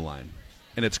above the line,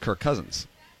 and it's Kirk Cousins.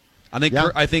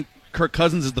 I think Kirk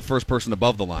Cousins is the first person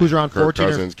above the line. Who's around Kirk 14?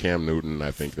 Cousins, Cam Newton.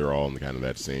 I think they're all in kind of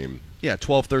that same. Yeah,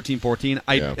 12, 13, 14.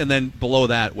 And then below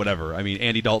that, whatever. I mean,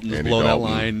 Andy Dalton's below that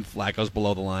line. Flacco's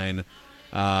below the line.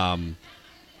 I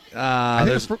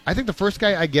think the first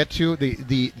guy I get to,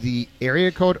 the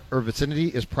area code or vicinity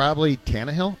is probably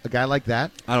Tannehill, a guy like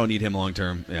that. I don't need him long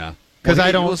term, yeah. Because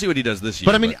we'll see what he does this year.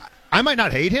 But I mean, I might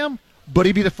not hate him, but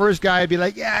he'd be the first guy I'd be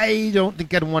like, yeah, I don't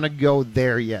think I'd want to go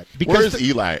there yet. Because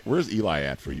Where's Eli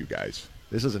at for you guys?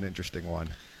 This is an interesting one.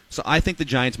 So I think the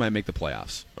Giants might make the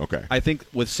playoffs. Okay. I think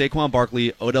with Saquon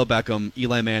Barkley, Odell Beckham,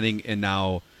 Eli Manning, and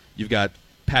now you've got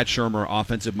Pat Shurmur,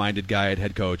 offensive-minded guy at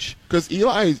head coach. Because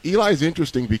Eli's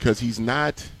interesting because he's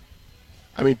not.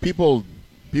 I mean, people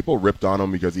ripped on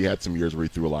him because he had some years where he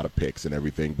threw a lot of picks and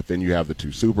everything. But then you have the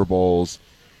 2 Super Bowls,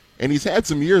 and he's had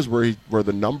some years where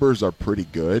the numbers are pretty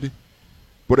good.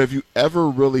 But have you ever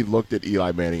really looked at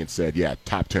Eli Manning and said, "Yeah,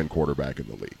 top 10 quarterback in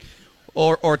the league"?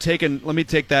 Or let me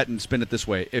take that and spin it this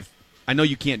way. If I know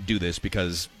you can't do this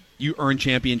because you earn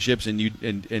championships and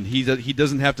he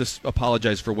doesn't have to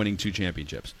apologize for winning 2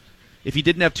 championships. If he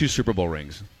didn't have 2 Super Bowl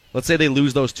rings, let's say they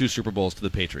lose those 2 Super Bowls to the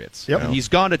Patriots. Yep. He's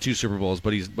gone to 2 Super Bowls,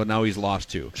 but now he's lost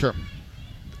 2. Sure.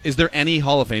 Is there any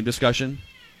Hall of Fame discussion?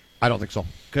 I don't think so.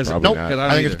 Nope.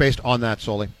 I think it's based on that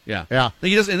solely. Yeah.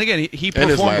 He does, and again, he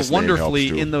performed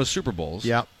wonderfully in those Super Bowls.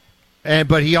 Yeah.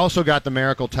 But he also got the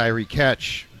miracle Tyree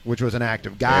catch, which was an act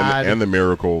of God. And the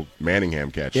miracle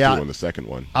Manningham catch, too, in the second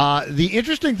one. The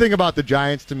interesting thing about the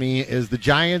Giants to me is the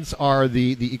Giants are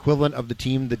the equivalent of the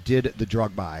team that did the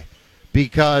drug buy.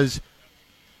 Because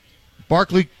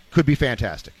Barkley could be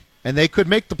fantastic. And they could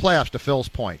make the playoffs, to Phil's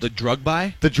point. The drug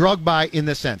buy? The drug buy in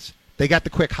this sense. They got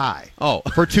the quick high. Oh.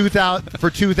 For 2000.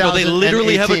 No, they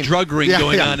literally have a drug ring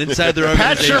going on inside their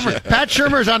organization. Pat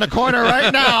Shurmur's on the corner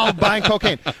right now buying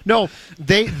cocaine. No,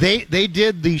 they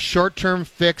did the short-term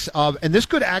fix of, and this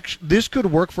could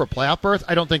work for a playoff berth.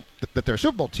 I don't think that they're a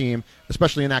Super Bowl team,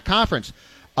 especially in that conference.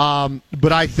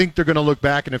 But I think they're going to look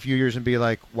back in a few years and be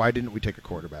like, why didn't we take a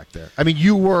quarterback there? I mean,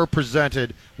 you were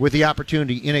presented with the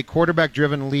opportunity in a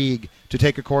quarterback-driven league to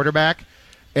take a quarterback.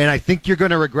 And I think you're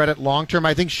going to regret it long term.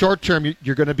 I think short term,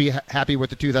 you're going to be happy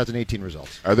with the 2018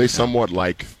 results. Are they somewhat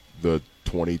like the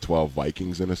 2012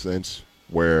 Vikings in a sense,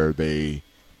 where the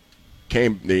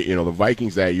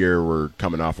Vikings that year were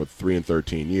coming off a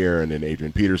 3-13 year, and then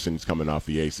Adrian Peterson's coming off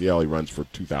the ACL. He runs for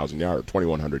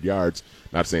 2,100 yards.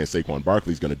 Not saying Saquon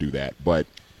Barkley's going to do that, but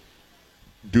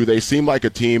do they seem like a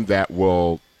team that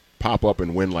will pop up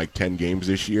and win like 10 games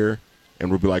this year? And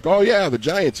we'll be like, oh, yeah, the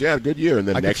Giants, yeah, good year. And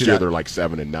then next year they're like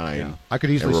 7-9. Yeah. I could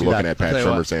easily see that. And we're looking at Pat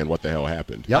Shurmur saying, what the hell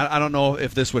happened? Yep. I don't know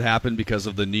if this would happen because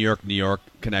of the New York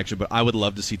connection, but I would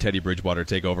love to see Teddy Bridgewater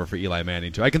take over for Eli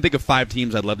Manning, too. I can think of 5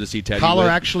 teams I'd love to see Teddy Collar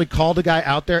actually called a guy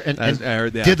out there and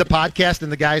did the podcast,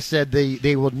 and the guy said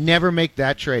they will never make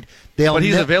that trade. But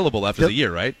he's available after the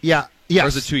year, right? Yeah. Yes. Or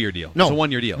is it a 2-year deal? No. It's a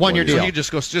 1-year deal. 1-year deal. So you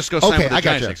just go sign with the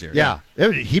Giants next year. Yeah.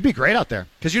 He'd be great out there.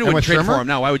 Because you wouldn't trade for him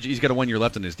now. Why would you? He's got a 1 year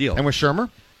left in his deal. And with Shurmur?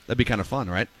 That'd be kind of fun,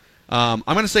 right? I'm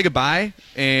going to say goodbye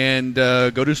and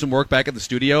go do some work back at the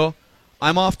studio.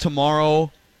 I'm off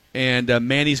tomorrow, and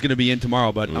Manny's going to be in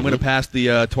tomorrow, but I'm going to pass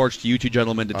the torch to you two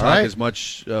gentlemen to talk as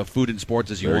much food and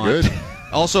sports as you want. Very good.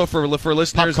 Also, for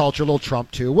listeners, pop culture, a little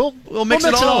Trump too. We'll mix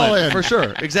it all in for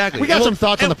sure. Exactly. We got some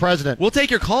thoughts on the president. We'll take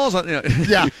your calls on.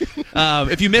 Yeah.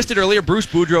 If you missed it earlier, Bruce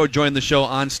Boudreau joined the show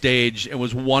on stage and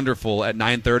was wonderful at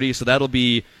 9:30. So that'll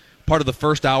be part of the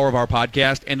first hour of our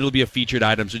podcast, and it'll be a featured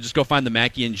item. So just go find the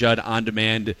Mackey and Judd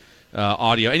on-demand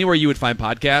audio anywhere you would find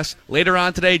podcasts. Later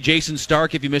on today, Jason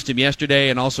Stark, if you missed him yesterday,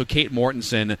 and also Kate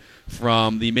Mortensen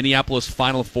from the Minneapolis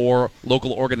Final Four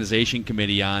Local Organization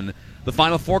Committee on the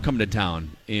Final Four coming to town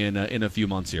in a few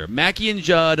months here. Mackey and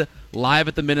Judd live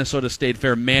at the Minnesota State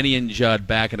Fair. Manny and Judd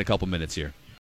back in a couple minutes here.